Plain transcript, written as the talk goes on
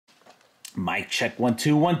Mic check 1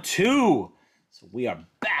 2 1 2. So we are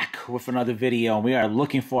back with another video. We are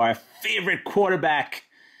looking for our favorite quarterback,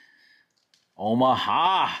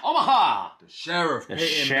 Omaha. The sheriff.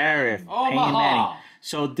 Peyton Manning.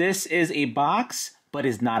 So this is a box, but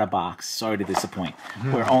it's not a box. Sorry to disappoint.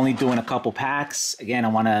 We're only doing a couple packs. Again, I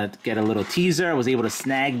want to get a little teaser. I was able to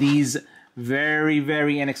snag these very,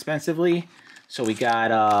 very inexpensively. So we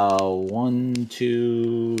got 1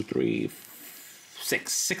 2 3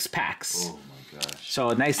 6 packs. Oh my gosh. So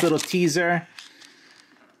a nice little teaser.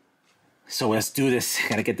 So let's do this.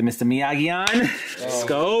 Gotta get the Mr. Miyagi on. Let's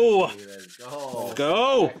go. Let's go. Let's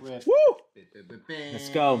go. Woo. Let's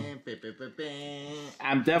go.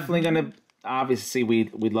 I'm definitely gonna. Obviously, we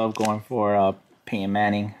love going for Peyton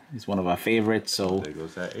Manning. He's one of our favorites. So There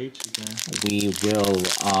goes that H again. we will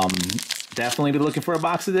definitely be looking for a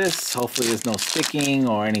box of this. Hopefully, there's no sticking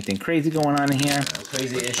or anything crazy going on in here.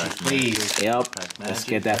 Crazy issue, please. Yep. Let's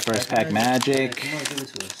get that first pack magic. Come on, give it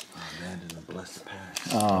to us. Oh man, didn't bless the pack.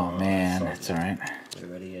 Oh man, that's all right. We're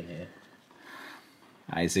ready in here.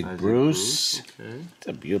 Isaac Bruce. Okay.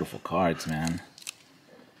 They're beautiful cards, man.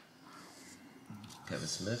 Kevin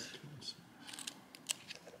Smith.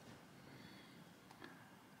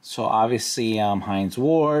 So obviously, Hines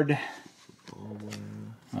Ward.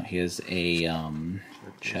 Here's a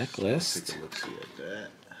checklist. Take a look see at that.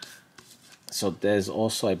 So there's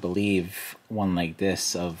also, I believe, one like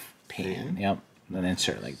this of Peyton. Yep, an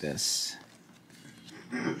insert like this.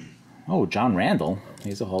 Oh, John Randall.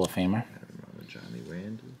 He's a Hall of Famer. Johnny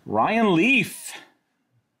Randall. Ryan Leaf.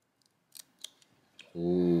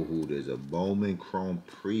 Ooh, there's a Bowman Chrome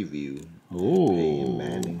preview. Ooh. Peyton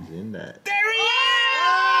Manning's in that. There he is!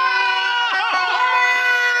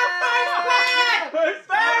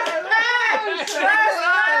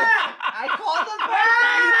 I called the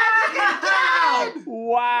first.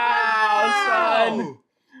 Wow, son.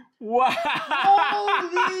 Wow.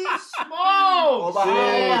 Holy smokes! Dude,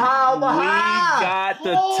 we got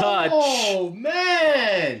the touch. Oh,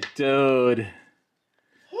 man. Dude.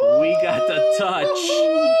 We got the touch.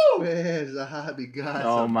 Man, Zahabi got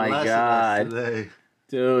Oh some my blessing us God. today.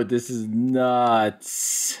 Dude, this is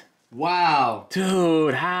nuts. Wow.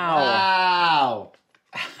 Dude, how? Wow.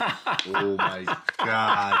 Oh my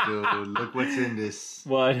God, dude. Look what's in this.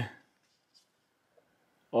 What?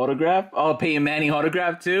 Autograph? Oh, Peyton Manning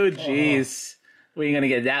autograph too? Jeez. We ain't gonna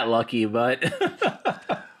get that lucky, but...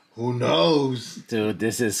 Who knows? Dude,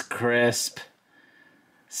 this is crisp.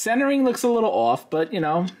 Centering looks a little off, but, you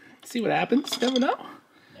know, see what happens. Never know.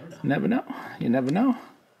 Never know. You never know.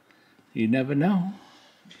 You never know.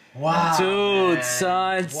 Wow. Dude, man.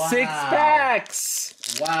 son, Wow. 6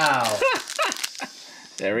 packs. Wow.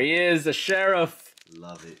 There he is, the sheriff.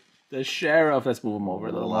 Love it. The sheriff. Let's move him over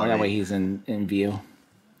a little more. That way he's in view.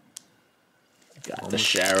 Got the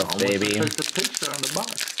sheriff, Almost baby. just like the picture on the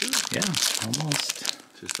box, too. Yeah, almost.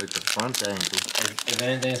 Just like the front angle. If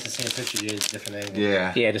anything, it's the same picture, it's a different angle.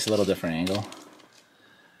 Yeah. Yeah, just a little different angle.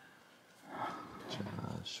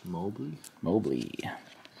 Josh Mobley. Mobley.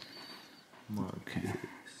 Okay.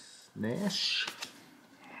 Nash.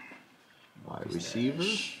 Wide receiver.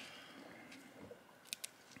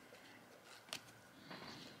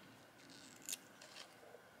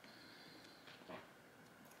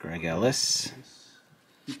 Greg Ellis.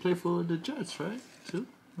 You play for the Jets, right? Too?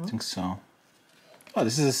 I think so. Oh,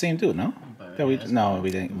 this is the same dude, no? That we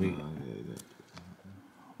didn't.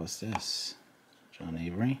 What's this? John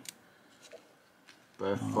Avery.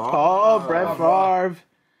 Brett Favre. Oh, Brett Favre.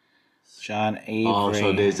 John Avery. Oh,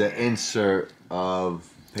 so there's an insert of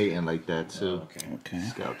Peyton like that too. Okay.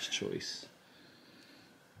 Scout's choice.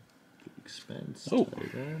 Big expense. Oh.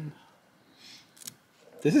 Tight end.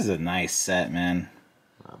 This is a nice set, man.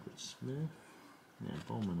 Robert Smith. Yeah,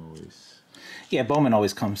 Bowman always. Yeah, Bowman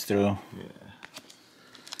always comes through. Yeah.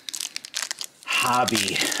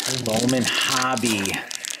 Hobby. Bowman Hobby.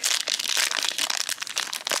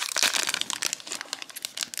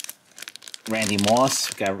 Randy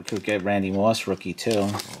Moss. Could get Randy Moss rookie too.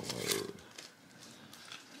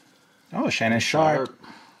 Oh, Shannon Sharp.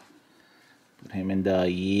 Put him in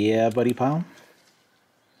the buddy pile.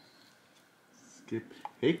 Skip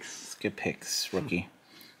Hicks. Skip Hicks rookie.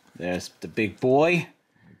 There's the big boy.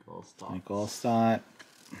 Mike Allstott.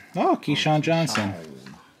 Oh, Keyshawn Johnson.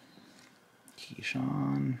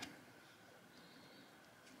 Keyshawn.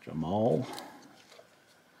 Jamal.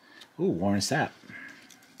 Ooh, Warren Sapp.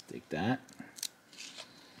 Take that.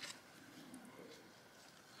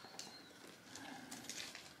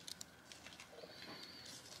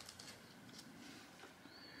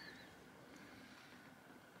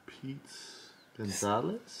 Pete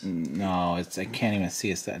Gonzalez. No, it's I can't even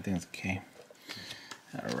see it. I think it's a K.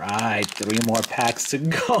 All right, 3 more packs to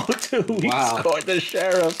go. 2 weeks. Wow. Scored the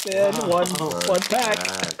sheriff, man. One pack.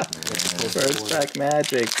 Man. First pack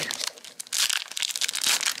magic.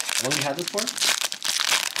 How long you had this for?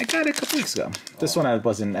 I got it a couple weeks ago. This one I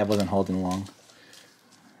wasn't holding long.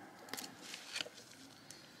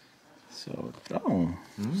 So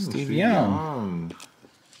Steve Young.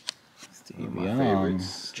 Steve Young.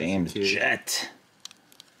 Favorites. James Jett.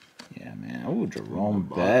 Yeah, man. Oh, Jerome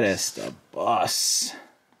Bettis, the boss.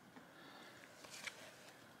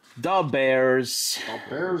 The Bears.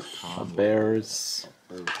 Bears. The Bears.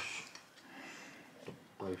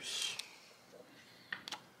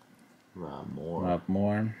 Rob Moore. Rob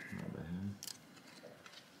Moore. Remember him?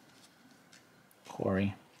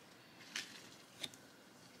 Corey.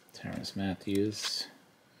 Terrence Matthews.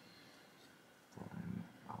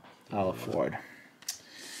 Olive Ford.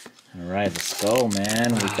 All right, let's go,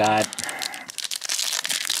 man. We got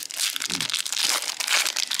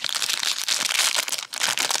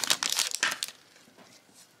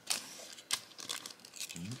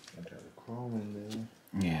I got a chrome in there.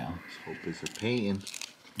 yeah. Let's hope it's a Peyton.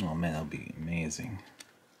 Oh man, that'll be amazing.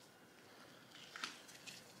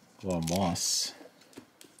 Or Moss.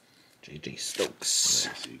 JJ Stokes.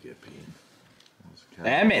 Let's see you get Peyton.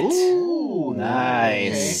 Emmitt. Ooh,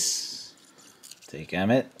 Nice. Take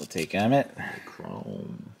Emmitt. We'll take Emmitt.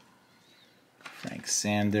 Chrome. Frank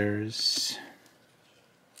Sanders.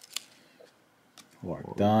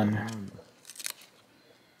 Work done.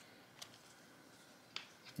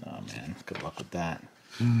 Oh man, good luck with that.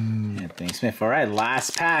 Anthony Smith. All right,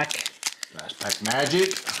 last pack. Last pack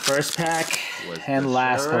magic. First pack Was and the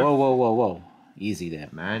last. sheriff. Whoa. Easy there.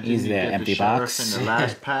 Imagine Easy you there. get Empty the sheriff box. in the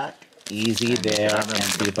last pack. Easy And there. got him.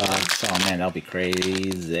 Empty box. Oh man, that'll be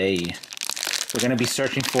crazy. We're gonna be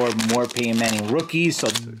searching for more Peyton Manning rookies, so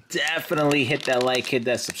definitely hit that like, hit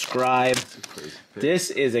that subscribe. Crazy pick. This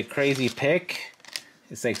is a crazy pick.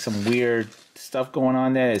 It's like some weird stuff going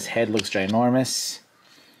on there. His head looks ginormous.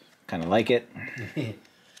 Kind of like it.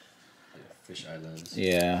 Fish Islands.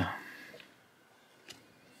 Yeah.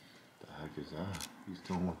 The heck is that? He's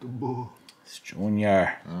doing with the bull. It's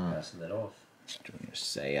Junior. Passing that off. Junior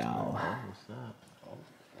Seau. Oh, what's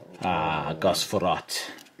that? Ah, Gus Frerotte.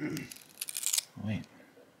 Wait.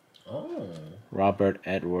 Oh. Robert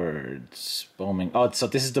Edwards. Bowman. Oh, so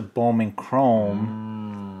this is the Bowman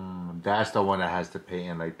Chrome. That's the one that has the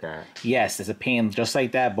Peyton like that. Yes, there's a Peyton just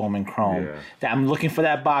like that Bowman Chrome. Yeah. I'm looking for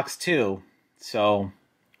that box too. So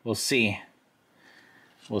we'll see.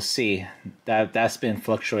 We'll see. That's been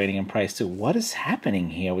fluctuating in price too. What is happening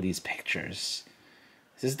here with these pictures?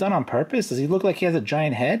 Is this done on purpose? Does he look like he has a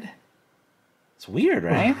giant head? It's weird,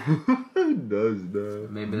 right? It does that.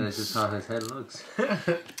 Maybe that's just how his head looks.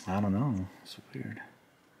 I don't know. It's weird.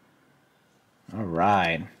 All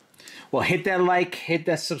right. Well, hit that like, hit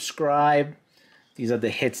that subscribe. These are the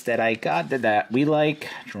hits that I got that we like.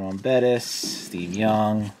 Jerome Bettis, Steve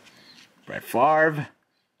Young, Brett Favre,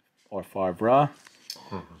 or Favre,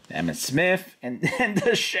 Emmitt Smith, and then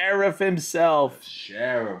the sheriff himself.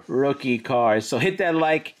 Sheriff. Rookie card. So hit that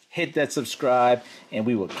like, hit that subscribe, and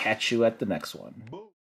we will catch you at the next one.